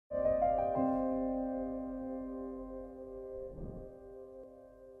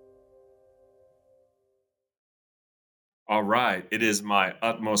All right. It is my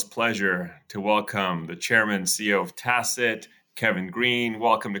utmost pleasure to welcome the chairman and CEO of Tacit, Kevin Green.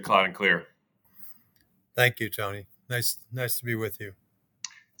 Welcome to Cloud and Clear. Thank you, Tony. Nice to be with you.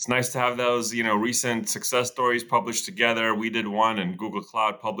 It's nice to have those, recent success stories published together. We did one and Google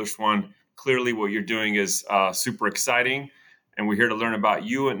Cloud published one. Clearly what you're doing is super exciting. And we're here to learn about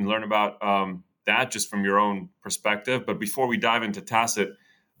you and learn about that just from your own perspective. But before we dive into Tacit,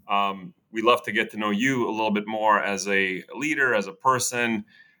 we love to get to know you a little bit more as a leader, as a person.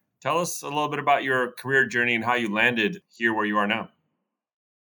 Tell us a little bit about your career journey and how you landed here where you are now.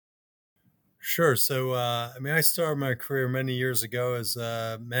 Sure. So, I started my career many years ago as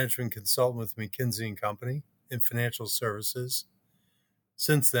a management consultant with McKinsey and Company in financial services.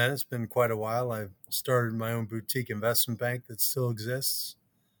 Since then, it's been quite a while. I've started my own boutique investment bank that still exists.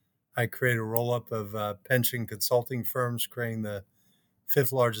 I created a roll-up of pension consulting firms, creating the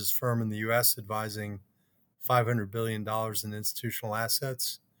fifth largest firm in the U.S., advising $500 billion in institutional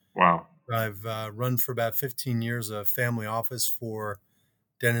assets. Wow. I've run for about 15 years a family office for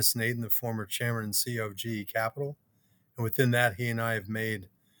Dennis Naden, the former chairman and CEO of GE Capital. And within that, he and I have made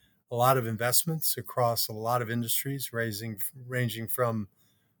a lot of investments across a lot of industries, ranging from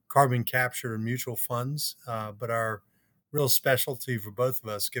carbon capture and mutual funds. But our real specialty for both of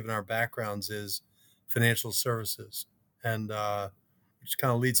us, given our backgrounds, is financial services. And which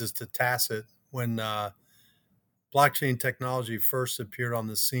kind of leads us to Tacit. When blockchain technology first appeared on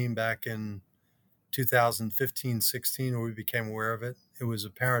the scene back in 2015-16, when we became aware of it, it was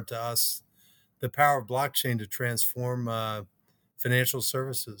apparent to us the power of blockchain to transform financial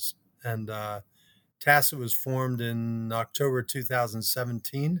services. And Tacit was formed in October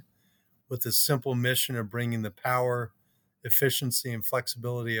 2017 with the simple mission of bringing the power, efficiency, and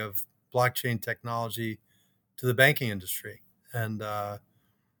flexibility of blockchain technology to the banking industry. And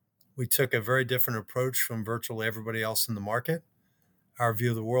we took a very different approach from virtually everybody else in the market. Our view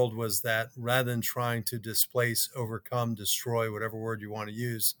of the world was that rather than trying to displace, overcome, destroy, whatever word you want to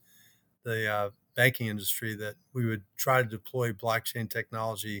use, the banking industry, that we would try to deploy blockchain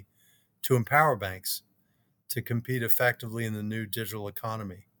technology to empower banks to compete effectively in the new digital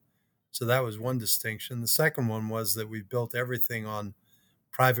economy. So that was one distinction. The second one was that we built everything on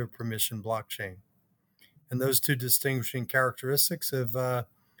private permission blockchain. And those two distinguishing characteristics have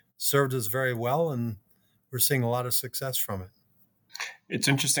served us very well, and we're seeing a lot of success from it. It's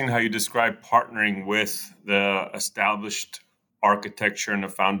interesting how you describe partnering with the established architecture and the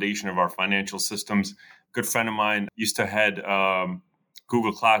foundation of our financial systems. A good friend of mine used to head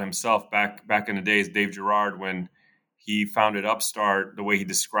Google Cloud himself back in the days, Dave Gerard, when he founded Upstart. The way he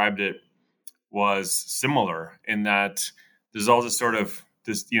described it was similar in that there's all this sort of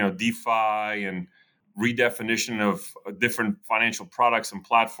DeFi and redefinition of different financial products and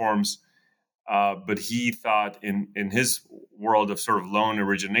platforms. But he thought in his world of sort of loan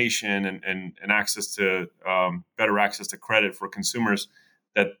origination and access to better access to credit for consumers,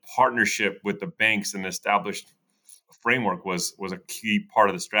 that partnership with the banks and established framework was a key part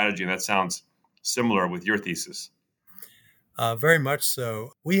of the strategy. And that sounds similar with your thesis. Very much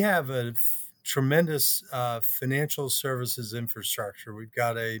so. We have a tremendous financial services infrastructure. We've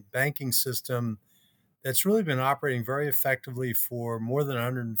got a banking system that's really been operating very effectively for more than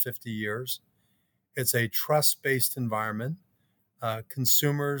 150 years. It's a trust-based environment.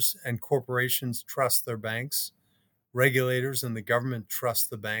 Consumers and corporations trust their banks. Regulators and the government trust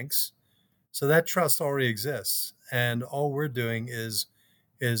the banks. So that trust already exists. And all we're doing is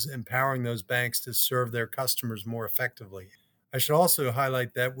empowering those banks to serve their customers more effectively. I should also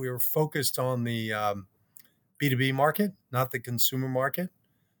highlight that we're focused on the B2B market, not the consumer market.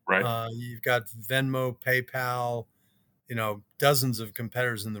 Right. You've got Venmo, PayPal, dozens of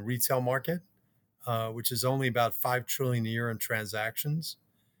competitors in the retail market, which is only about $5 trillion a year in transactions.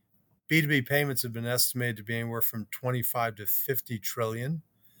 B2B payments have been estimated to be anywhere from 25 to 50 trillion.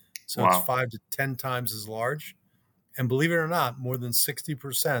 So Wow. It's 5 to 10 times as large. And believe it or not, more than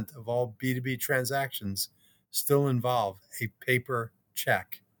 60% of all B2B transactions still involve a paper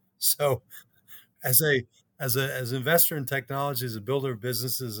check. So as an investor in technology, as a builder of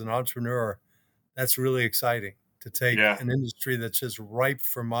businesses, an entrepreneur, that's really exciting to take an industry that's just ripe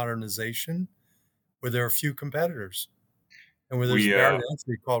for modernization, where there are few competitors and where there's a barrier to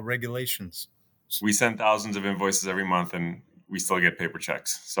entry called regulations. We send thousands of invoices every month and we still get paper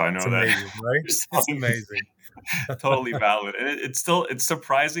checks. So I know it's amazing, that. Right? It's amazing. Totally valid. And it's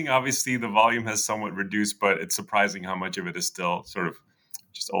surprising. Obviously, the volume has somewhat reduced, but it's surprising how much of it is still sort of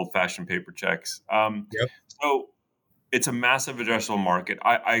just old-fashioned paper checks. Yep. So it's a massive addressable market.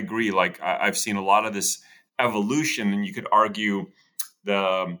 I agree. Like I've seen a lot of this evolution, and you could argue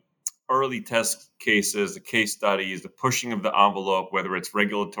the early test cases, the case studies, the pushing of the envelope, whether it's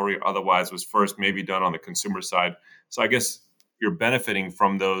regulatory or otherwise, was first maybe done on the consumer side. So I guess you're benefiting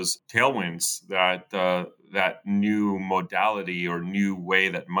from those tailwinds that that new modality or new way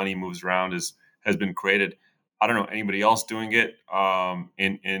that money moves around has been created. I don't know anybody else doing it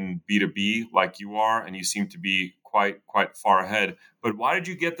in B2B like you are, and you seem to be quite far ahead. But why did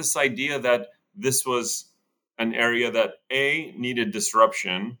you get this idea that this was an area that needed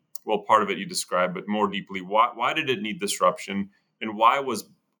disruption? Well, part of it you described, but more deeply, why did it need disruption, and why was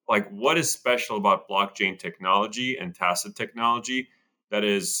like what is special about blockchain technology and tacit technology that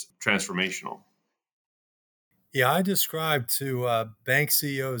is transformational? Yeah, I describe to bank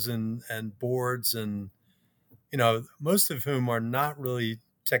CEOs and boards, and most of whom are not really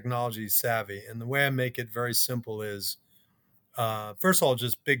technology savvy. And the way I make it very simple is, first of all,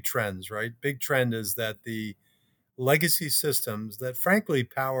 just big trends, right? Big trend is that the legacy systems that frankly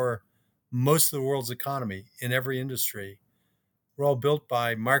power most of the world's economy in every industry were all built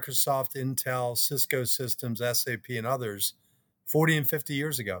by Microsoft, Intel, Cisco Systems, SAP, and others 40 and 50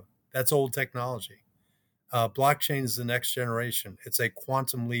 years ago. That's old technology. Blockchain is the next generation. It's a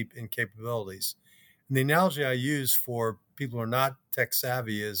quantum leap in capabilities. And the analogy I use for people who are not tech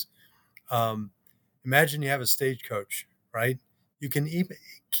savvy is, um, imagine you have a stagecoach, right? You can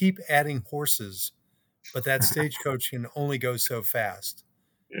keep adding horses, but that stagecoach can only go so fast.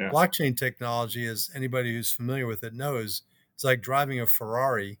 Yeah, Blockchain technology, as anybody who's familiar with it knows, is like driving a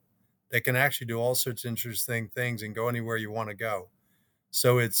Ferrari that can actually do all sorts of interesting things and go anywhere you want to go.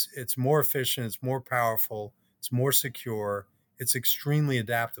 So it's more efficient, it's more powerful, it's more secure, it's extremely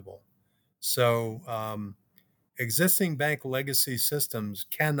adaptable. So existing bank legacy systems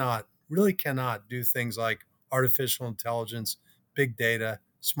cannot do things like artificial intelligence, big data,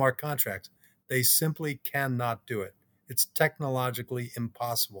 smart contracts. They simply cannot do it. It's technologically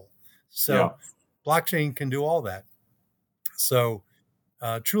impossible. yeah. So blockchain can do all that. So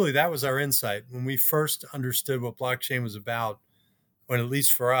truly, that was our insight when we first understood what blockchain was about. When, at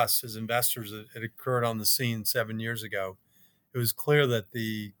least for us as investors, it occurred on the scene 7 years ago. It was clear that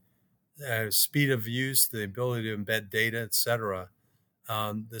the speed of use, the ability to embed data, et cetera,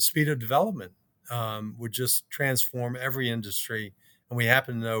 the speed of development would just transform every industry. And we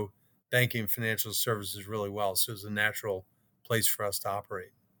happen to know banking and financial services really well. So it's a natural place for us to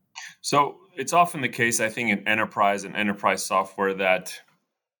operate. So it's often the case, I think, in enterprise and enterprise software that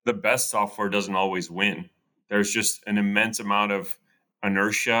the best software doesn't always win. There's just an immense amount of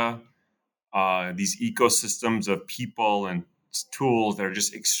inertia, these ecosystems of people and tools that are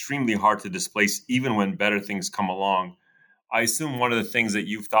just extremely hard to displace, even when better things come along. I assume one of the things that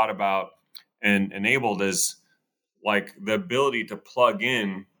you've thought about and enabled is like the ability to plug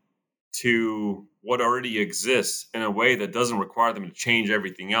in to what already exists in a way that doesn't require them to change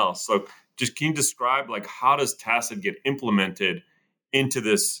everything else. So just can you describe like how does Tacit get implemented into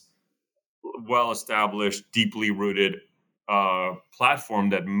this well-established, deeply rooted platform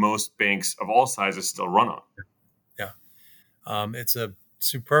that most banks of all sizes still run on? Yeah. It's a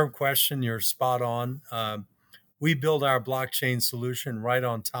superb question. You're spot on. We build our blockchain solution right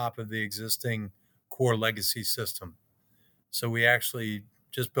on top of the existing core legacy system. So we actually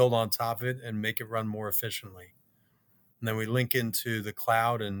just build on top of it and make it run more efficiently. And then we link into the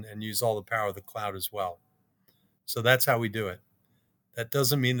cloud and use all the power of the cloud as well. So that's how we do it. That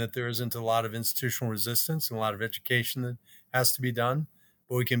doesn't mean that there isn't a lot of institutional resistance and a lot of education that has to be done,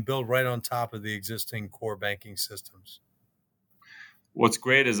 but we can build right on top of the existing core banking systems. What's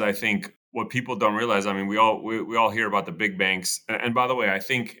great is I think what people don't realize. I mean, we all hear about the big banks, and by the way, I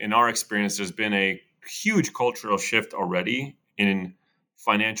think in our experience, there's been a huge cultural shift already in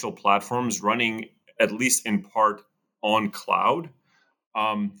financial platforms running at least in part on cloud.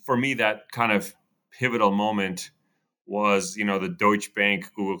 For me, that kind of pivotal moment was, the Deutsche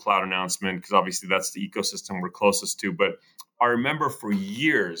Bank Google Cloud announcement, because obviously that's the ecosystem we're closest to. But I remember for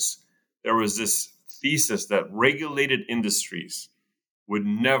years there was this thesis that regulated industries would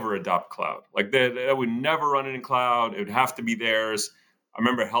never adopt cloud. Like they would never run it in cloud. It would have to be theirs. I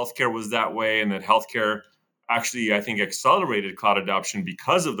remember healthcare was that way, and that healthcare actually, I think, accelerated cloud adoption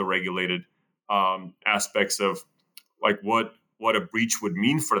because of the regulated aspects of like what a breach would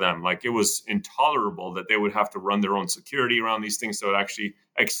mean for them. Like it was intolerable that they would have to run their own security around these things. So it actually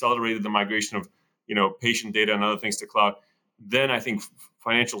accelerated the migration of patient data and other things to cloud. Then I think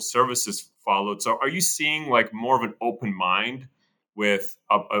financial services followed. So are you seeing like more of an open mind with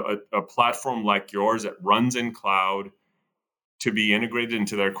a platform like yours that runs in cloud to be integrated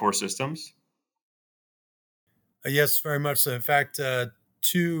into their core systems? Yes, very much so. In fact, to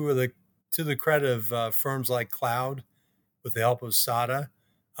the credit of firms like Cloud, with the help of SADA,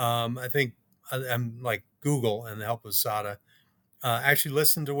 I think I'm like Google and the help of SADA actually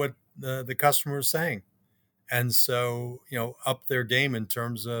listened to what the customer was saying. And so, up their game in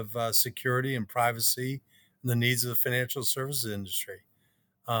terms of security and privacy and the needs of the financial services industry.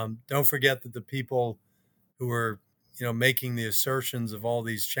 Don't forget that the people who were, making the assertions of all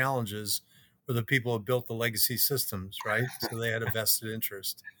these challenges were the people who built the legacy systems, right? So they had a vested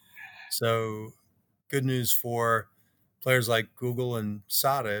interest. So good news for players like Google and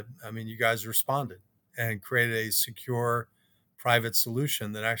SATA. I mean, you guys responded and created a secure private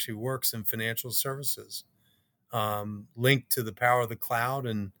solution that actually works in financial services, linked to the power of the cloud.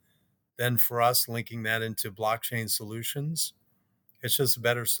 And then for us, linking that into blockchain solutions, it's just a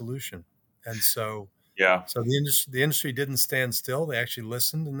better solution. And so, Yeah. so the industry didn't stand still. They actually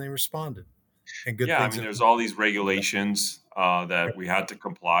listened and they responded, and good Yeah, I things mean, have. there's all these regulations that we had to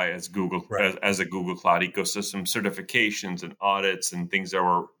comply as Google Right. as a Google Cloud ecosystem, certifications and audits and things that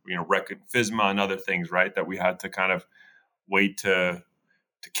were FISMA and other things, right? That we had to kind of wait to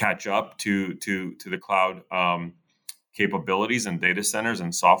catch up to the cloud capabilities and data centers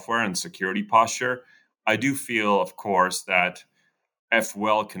and software and security posture. I do feel, of course, that if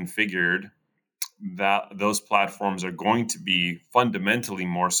well configured, that those platforms are going to be fundamentally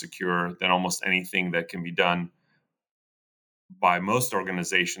more secure than almost anything that can be done by most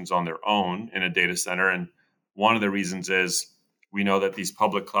organizations on their own in a data center. And one of the reasons is we know that these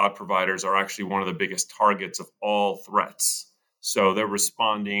public cloud providers are actually one of the biggest targets of all threats. So they're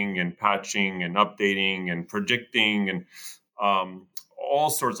responding and patching and updating and predicting and all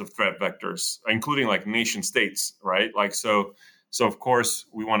sorts of threat vectors, including like nation states, right? So of course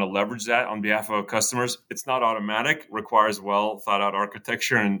we want to leverage that on behalf of our customers. It's not automatic; requires well thought out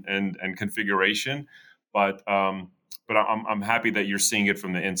architecture and configuration, but I'm happy that you're seeing it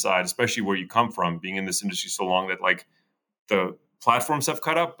from the inside, especially where you come from, being in this industry so long that like the platforms have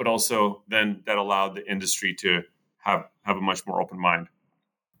cut up, but also then that allowed the industry to have a much more open mind.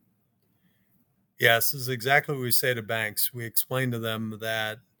 Yes, this is exactly what we say to banks. We explain to them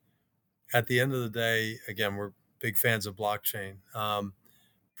that at the end of the day, again, we're big fans of blockchain.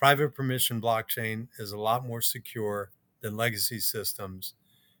 Private permission blockchain is a lot more secure than legacy systems.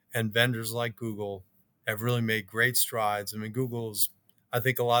 And vendors like Google have really made great strides. I mean, I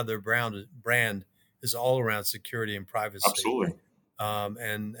think a lot of their brand is all around security and privacy. Absolutely,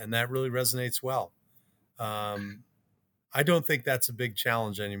 And that really resonates well. Um, I don't think that's a big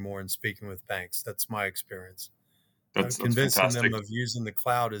challenge anymore in speaking with banks. That's my experience. that's Convincing them fantastic. of using the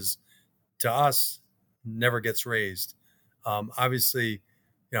cloud is, to us, never gets raised. Obviously,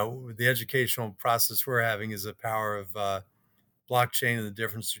 the educational process we're having is the power of blockchain and the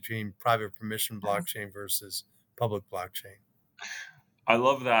difference between private permission blockchain versus public blockchain. I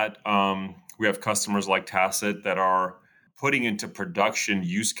love that we have customers like Tacit that are putting into production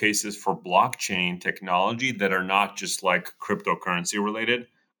use cases for blockchain technology that are not just like cryptocurrency related.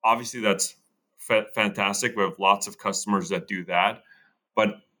 Obviously, that's fantastic. We have lots of customers that do that.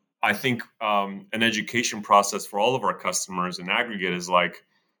 But I think an education process for all of our customers in aggregate is like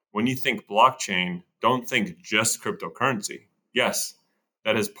when you think blockchain, don't think just cryptocurrency. Yes,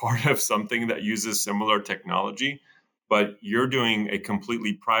 that is part of something that uses similar technology, but you're doing a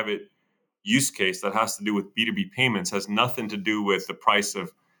completely private use case that has to do with B2B payments, has nothing to do with the price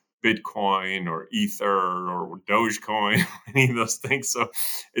of Bitcoin or Ether or Dogecoin, any of those things. So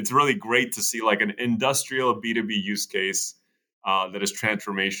it's really great to see like an industrial B2B use case that is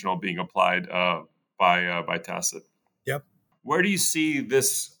transformational being applied by Tacit. Yep. Where do you see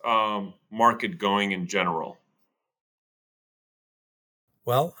this market going in general?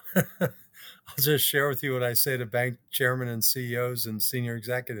 Well, I'll just share with you what I say to bank chairmen and CEOs and senior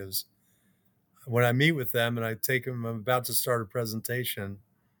executives. When I meet with them and I take them, I'm about to start a presentation.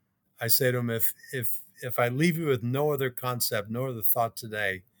 I say to them, if I leave you with no other concept, no other thought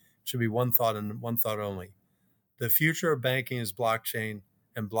today, it should be one thought and one thought only. The future of banking is blockchain,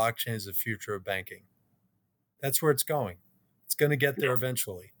 and blockchain is the future of banking. That's where it's going. It's going to get there Yeah.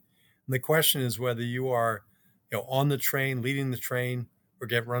 eventually. And the question is whether you are, on the train, leading the train, or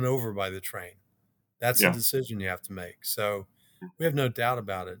get run over by the train. That's the Yeah. decision you have to make. So we have no doubt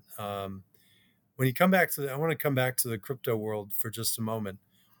about it. When you come back I want to come back to the crypto world for just a moment.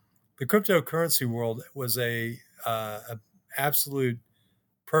 The cryptocurrency world was a absolute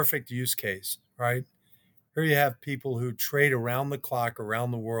perfect use case, right? Here you have people who trade around the clock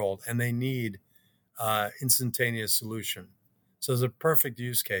around the world, and they need instantaneous solution. So it's a perfect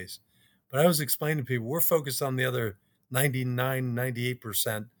use case. But I was explaining to people, we're focused on the other 99,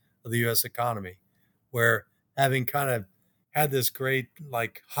 98% of the US economy, where having kind of had this great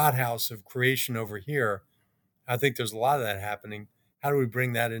like hothouse of creation over here, I think there's a lot of that happening. how do we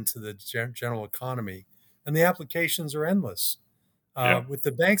bring that into the general economy? And the applications are endless. Yeah. With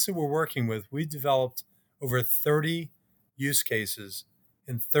the banks that we're working with, we developed over 30 use cases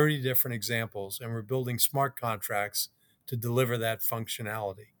in 30 different examples, and we're building smart contracts to deliver that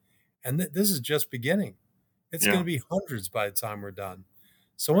functionality. And this is just beginning. It's going Yeah. to be hundreds by the time we're done.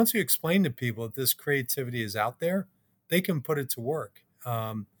 So once you explain to people that this creativity is out there, they can put it to work.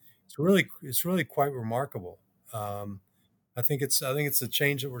 It's really quite remarkable. Um, I think it's a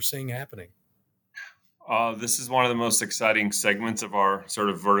change that we're seeing happening. This is one of the most exciting segments of our sort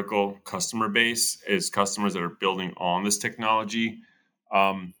of vertical customer base is customers that are building on this technology.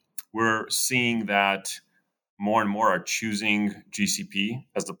 Um, we're seeing that more and more are choosing GCP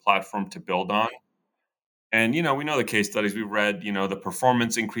as the platform to build on. And, we know the case studies we read, the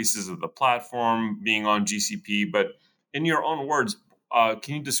performance increases of the platform being on GCP. But in your own words,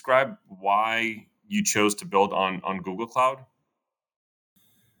 can you describe why you chose to build on Google Cloud?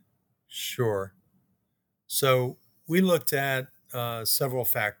 Sure. So we looked at several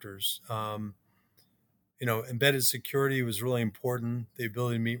factors. Embedded security was really important. The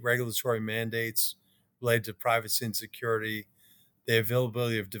ability to meet regulatory mandates related to privacy and security, the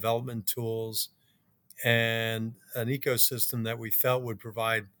availability of development tools, and an ecosystem that we felt would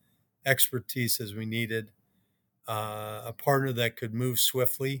provide expertise as we needed, a partner that could move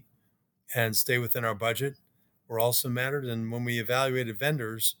swiftly and stay within our budget were also mattered. And when we evaluated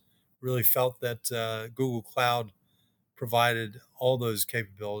vendors, really felt that Google Cloud provided all those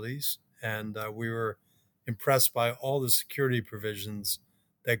capabilities, and we were impressed by all the security provisions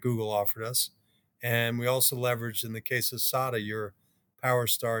that Google offered us. And we also leveraged, in the case of SADA, your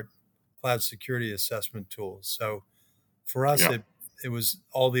PowerStart cloud security assessment tools. So for us, Yeah. it was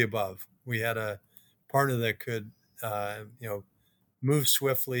all the above. We had a partner that could, move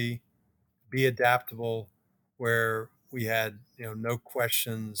swiftly, be adaptable, where we had, no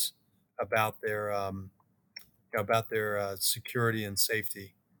questions about their security and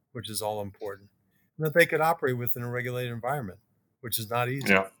safety, which is all important, and that they could operate within a regulated environment, which is not easy.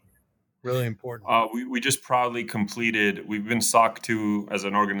 Yeah. Really important. We just proudly completed, we've been SOC 2 as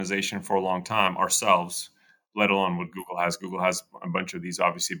an organization for a long time ourselves, let alone what Google has. Google has a bunch of these,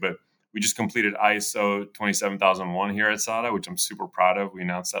 obviously, but we just completed ISO 27001 here at SADA, which I'm super proud of. We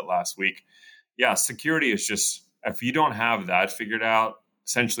announced that last week. Yeah, security is just, if you don't have that figured out,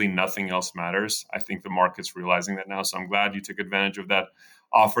 essentially nothing else matters. I think the market's realizing that now. So I'm glad you took advantage of that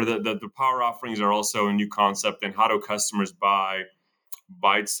offer. The power offerings are also a new concept. And how do customers buy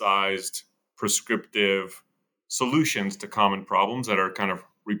bite-sized, prescriptive solutions to common problems that are kind of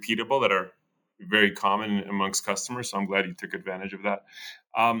repeatable, that are very common amongst customers? So I'm glad you took advantage of that.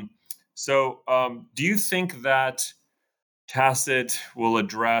 Do you think that Tacit will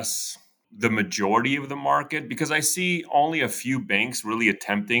address the majority of the market? Because I see only a few banks really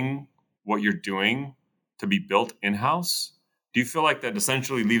attempting what you're doing to be built in-house. Do you feel like that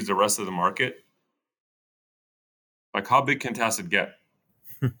essentially leaves the rest of the market? Like, how big can Tacit get?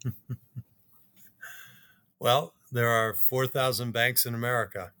 Well, there are 4,000 banks in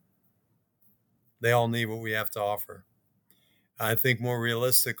America. They all need what we have to offer. I think more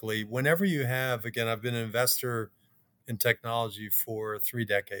realistically, whenever you have, again, I've been an investor in technology for 3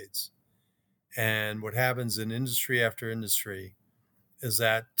 decades. And what happens in industry after industry is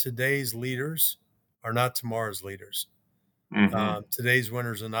that today's leaders are not tomorrow's leaders. Mm-hmm. Today's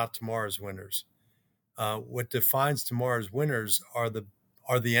winners are not tomorrow's winners. What defines tomorrow's winners are the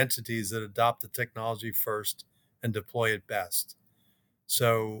entities that adopt the technology first and deploy it best.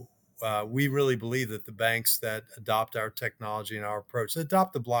 So we really believe that the banks that adopt our technology and our approach,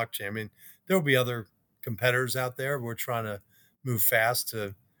 adopt the blockchain. I mean, there will be other competitors out there. We're trying to move fast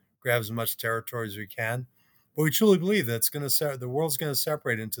to grab as much territory as we can. But we truly believe that the world's going to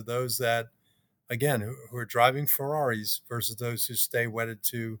separate into those that, again, who are driving Ferraris versus those who stay wedded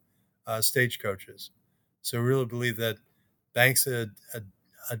to stagecoaches. So we really believe that banks that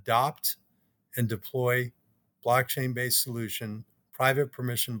adopt and deploy blockchain-based solution, private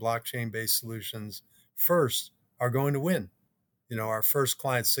permission blockchain-based solutions first are going to win. Our first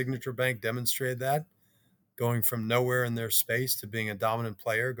client, Signature Bank, demonstrated that, going from nowhere in their space to being a dominant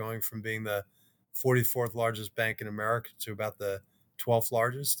player, going from being the 44th largest bank in America to about the 12th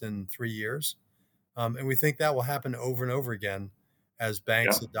largest in 3 years. And we think that will happen over and over again as Yeah.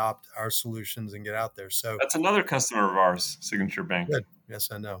 banks adopt our solutions and get out there. So That's another customer of ours, Signature Bank. good.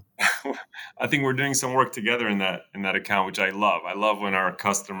 Yes, I know. I think we're doing some work together in that account, which I love. I love when our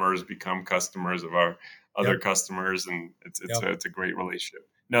customers become customers of our other Yep. customers, and Yep. it's a great relationship.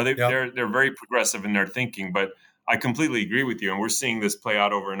 No, they, Yep. they're they're very progressive in their thinking, but I completely agree with you, and we're seeing this play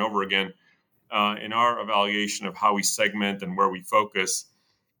out over and over again. in our evaluation of how we segment and where we focus,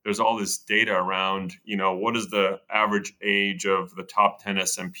 there's all this data around, what is the average age of the top 10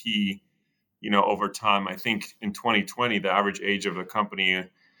 S&P, over time. I think in 2020, the average age of the company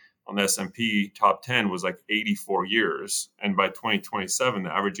on the S&P top 10 was like 84 years. And by 2027,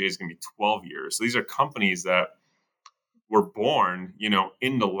 the average age is going to be 12 years. So these are companies that were born,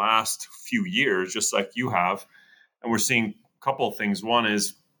 in the last few years, just like you have. And we're seeing a couple of things. One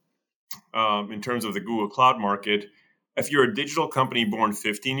is in terms of the Google Cloud market, if you're a digital company born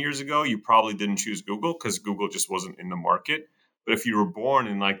 15 years ago, you probably didn't choose Google because Google just wasn't in the market. But if you were born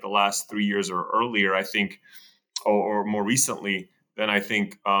in like the last 3 years or earlier, I think, or more recently, then I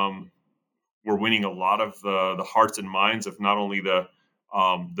think we're winning a lot of the hearts and minds of not only the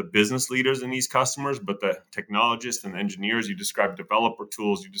business leaders in these customers, but the technologists and engineers. You describe developer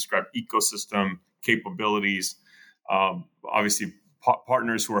tools, you describe ecosystem capabilities, obviously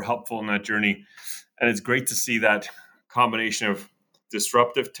partners who are helpful in that journey. And it's great to see that combination of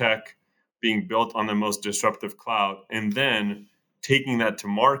disruptive tech being built on the most disruptive cloud, and then taking that to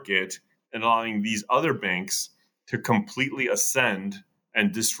market and allowing these other banks to completely ascend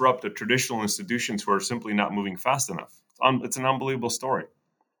and disrupt the traditional institutions who are simply not moving fast enough. It's an unbelievable story.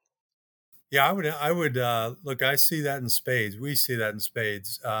 Yeah, I would look. I see that in spades. We see that in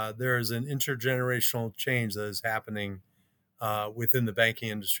spades. There is an intergenerational change that is happening within the banking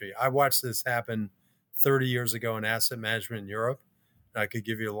industry. I watched this happen 30 years ago in asset management in Europe. I could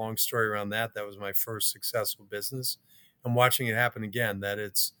give you a long story around that. That was my first successful business. I'm watching it happen again. That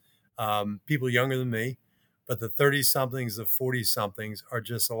it's people younger than me, but the 30-somethings, the 40-somethings are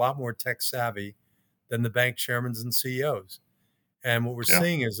just a lot more tech savvy than the bank chairmen and CEOs. And what we're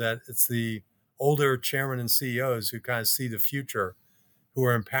seeing is that it's the older chairmen and CEOs who kind of see the future, who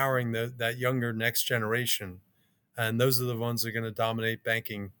are empowering that younger next generation. And those are the ones that are going to dominate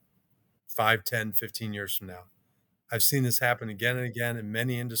banking 5, 10, 15 years from now. I've seen this happen again and again in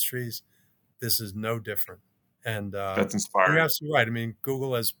many industries. This is no different. And That's inspiring. you're absolutely right. I mean,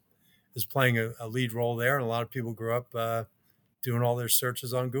 Google is playing a lead role there, and a lot of people grew up doing all their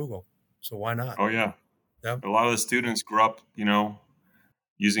searches on Google. So why not? Oh, yeah. Yep. A lot of the students grew up,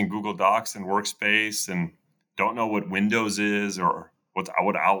 using Google Docs and Workspace and don't know what Windows is or what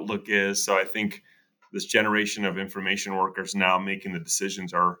Outlook is. So I think this generation of information workers now making the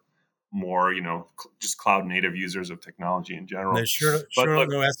decisions are more, just cloud native users of technology in general. They sure But don't look,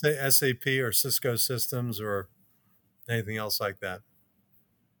 know SAP or Cisco systems or anything else like that.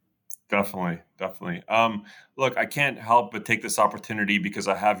 Definitely. Look, I can't help but take this opportunity because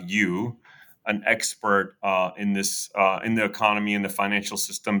I have you, an expert in this, in the economy and the financial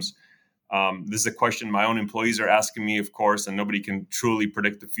systems. This is a question my own employees are asking me, of course, and nobody can truly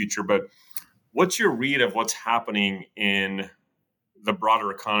predict the future. But what's your read of what's happening in the broader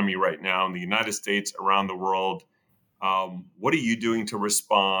economy right now in the United States, around the world? What are you doing to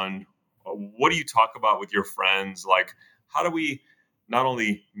respond? What do you talk about with your friends? Like, how do we not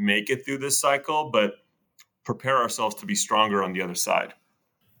only make it through this cycle, but prepare ourselves to be stronger on the other side?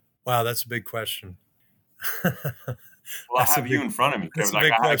 Wow, that's a big question. Well, I have you in front of me, That's Kevin. a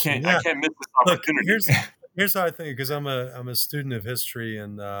Like, big I question. can't, I Yeah. can't miss this Look, opportunity. here's how I think, because I'm a student of history,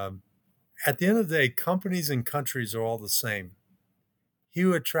 and at the end of the day, companies and countries are all the same. He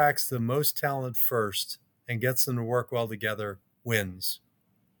who attracts the most talent first and gets them to work well together wins.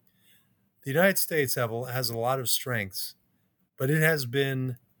 The United States has a lot of strengths, but it has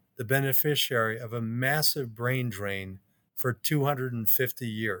been the beneficiary of a massive brain drain for 250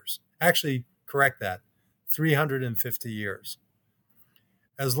 years. Actually, correct that, 350 years.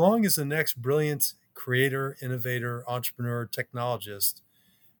 As long as the next brilliant creator, innovator, entrepreneur, technologist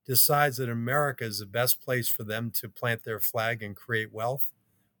decides that America is the best place for them to plant their flag and create wealth,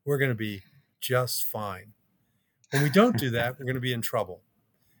 we're going to be just fine. When we don't do that, we're going to be in trouble.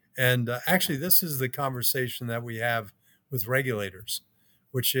 And actually, this is the conversation that we have with regulators,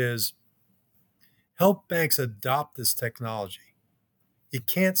 which is help banks adopt this technology. You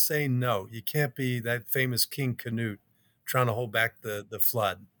can't say no. You can't be that famous King Canute trying to hold back the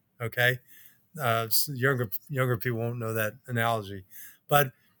flood. Okay, younger people won't know that analogy,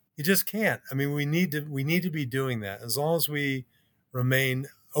 but you just can't. I mean, we need to be doing that. As long as we remain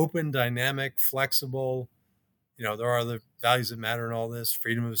open, dynamic, flexible, there are other values that matter in all this,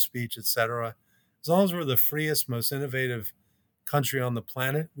 freedom of speech, etc. As long as we're the freest, most innovative country on the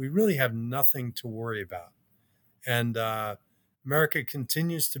planet, we really have nothing to worry about. And America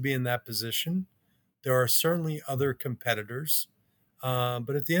continues to be in that position. There are certainly other competitors,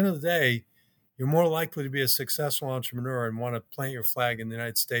 but at the end of the day, you're more likely to be a successful entrepreneur and want to plant your flag in the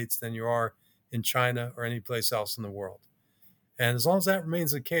United States than you are in China or any place else in the world. And as long as that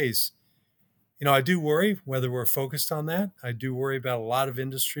remains the case, I do worry whether we're focused on that. I do worry about a lot of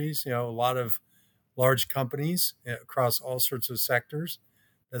industries, a lot of large companies across all sorts of sectors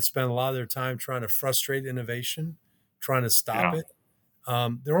that spend a lot of their time trying to frustrate innovation, trying to stop Yeah. it.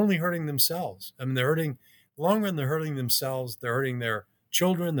 They're only hurting themselves. I mean, they're hurting, in the long run, they're hurting themselves. They're hurting their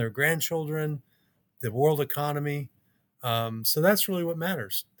children, their grandchildren, the world economy. So that's really what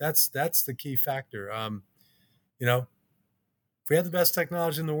matters. That's the key factor. You know, if we have the best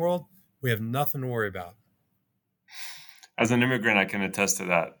technology in the world, we have nothing to worry about. As an immigrant, I can attest to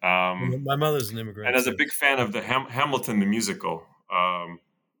that. My mother's an And immigrant as a too. big fan of the Hamilton the musical,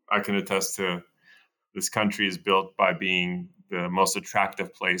 I can attest to this country is built by being the most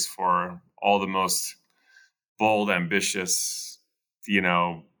attractive place for all the most bold, ambitious,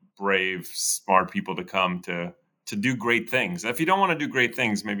 brave, smart people to come to do great things. If you don't want to do great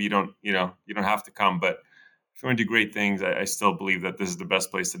things, maybe you don't have to come. But if you want to do great things, I still believe that this is the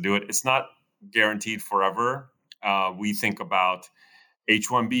best place to do it. It's not guaranteed forever. We think about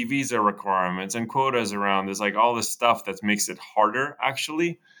H-1B visa requirements and quotas around. There's like all this stuff that makes it harder,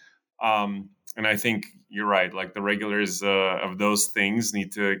 actually. And I think you're right. Like the regulars of those things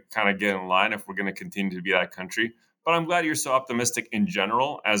need to kind of get in line if we're going to continue to be that country. But I'm glad you're so optimistic in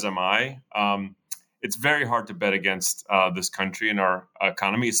general, as am I. It's very hard to bet against this country and our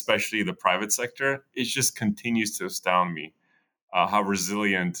economy, especially the private sector. It just continues to astound me how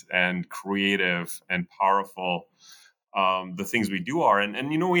resilient and creative and powerful the things we do are.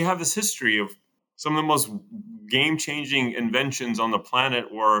 And we have this history of some of the most game-changing inventions on the planet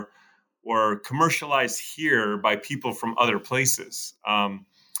were commercialized here by people from other places.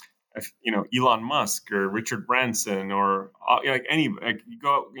 Elon Musk or Richard Branson or you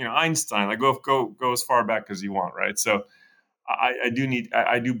go, Einstein, like go as far back as you want, right? So I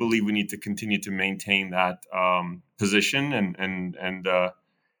do believe we need to continue to maintain that position, and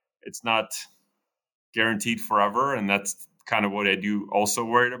it's not guaranteed forever, and that's kind of what I do also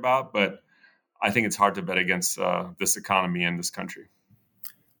worried about. But I think it's hard to bet against this economy and this country.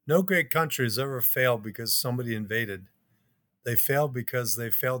 No great country has ever failed because somebody invaded. They failed because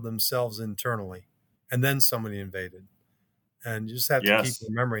they failed themselves internally, and then somebody invaded. And you just have to keep Yes,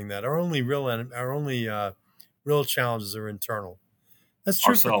 remembering that our only real challenges are internal. That's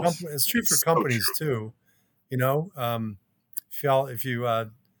true for ourselves. companies. It's true for It's so companies true. too. You know, if you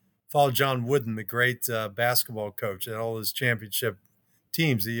follow John Wooden, the great basketball coach, and all his championship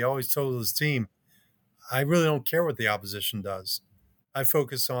teams, he always told his team, "I really don't care what the opposition does. I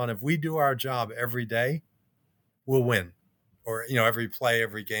focus on if we do our job every day, we'll win, or every play,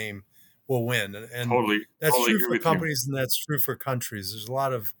 every game, we'll win." And Totally, that's totally true agree for with you. companies, and that's true for countries. There's a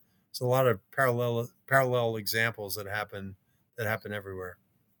lot of parallel examples that happen everywhere.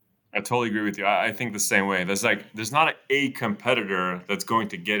 I totally agree with you. I think the same way. There's not a competitor that's going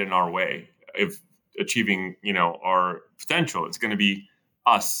to get in our way if achieving our potential. It's going to be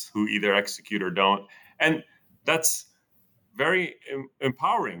us who either execute or don't, and that's very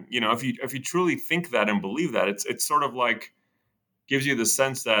empowering. If you truly think that and believe that, it's sort of like gives you the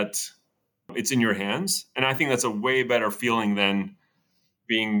sense that it's in your hands, and I think that's a way better feeling than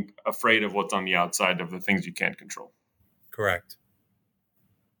being afraid of what's on the outside of the things you can't control. Correct.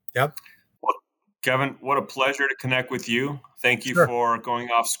 Yep. Well, Kevin, what a pleasure to connect with you. Thank you Sure. for going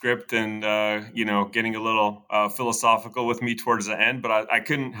off script and getting a little philosophical with me towards the end. But I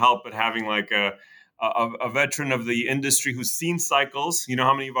couldn't help but having like a veteran of the industry who's seen cycles. You know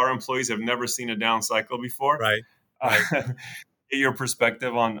how many of our employees have never seen a down cycle before? Right. Uh, Right. get your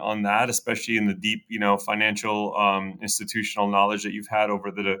perspective on that, especially in the deep financial institutional knowledge that you've had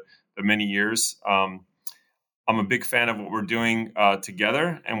over the many years. I'm a big fan of what we're doing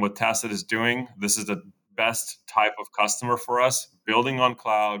together and what Tacit is doing. This is the best type of customer for us, building on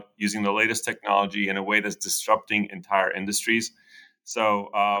cloud, using the latest technology in a way that's disrupting entire industries. So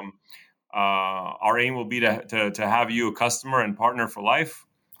our aim will be to have you a customer and partner for life.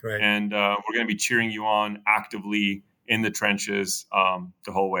 Great. And we're going to be cheering you on actively in the trenches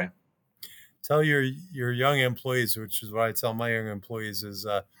the whole way. Tell your young employees, which is what I tell my young employees, is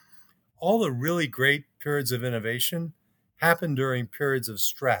all the really great periods of innovation happen during periods of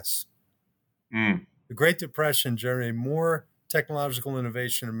stress. Mm, The Great Depression generated more technological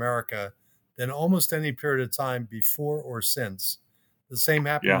innovation in America than almost any period of time before or since. The same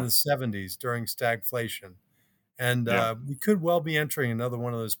happened in yeah, the 70s during stagflation. And yeah, we could well be entering another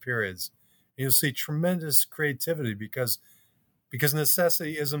one of those periods. And you'll see tremendous creativity because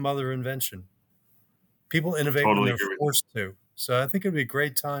necessity is a mother of invention. People innovate when totally they're agree with you. forced to. So I think it'd be a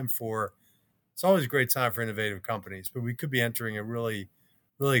great time it's always a great time for innovative companies, but we could be entering a really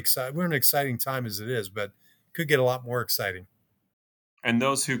exciting, we're in an exciting time as it is, but could get a lot more exciting. And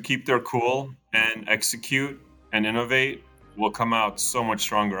those who keep their cool and execute and innovate will come out so much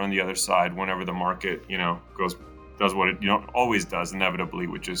stronger on the other side whenever the market, does what it always does inevitably,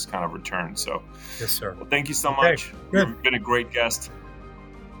 which is kind of return. So, yes, sir. Well, thank you so much. Good. You've been a great guest.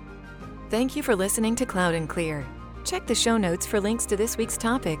 Thank you for listening to Cloud and Clear. Check the show notes for links to this week's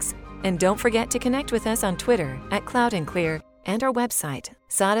topics. And don't forget to connect with us on Twitter @Cloud and Clear and our website,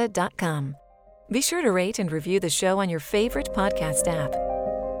 sada.com. Be sure to rate and review the show on your favorite podcast app.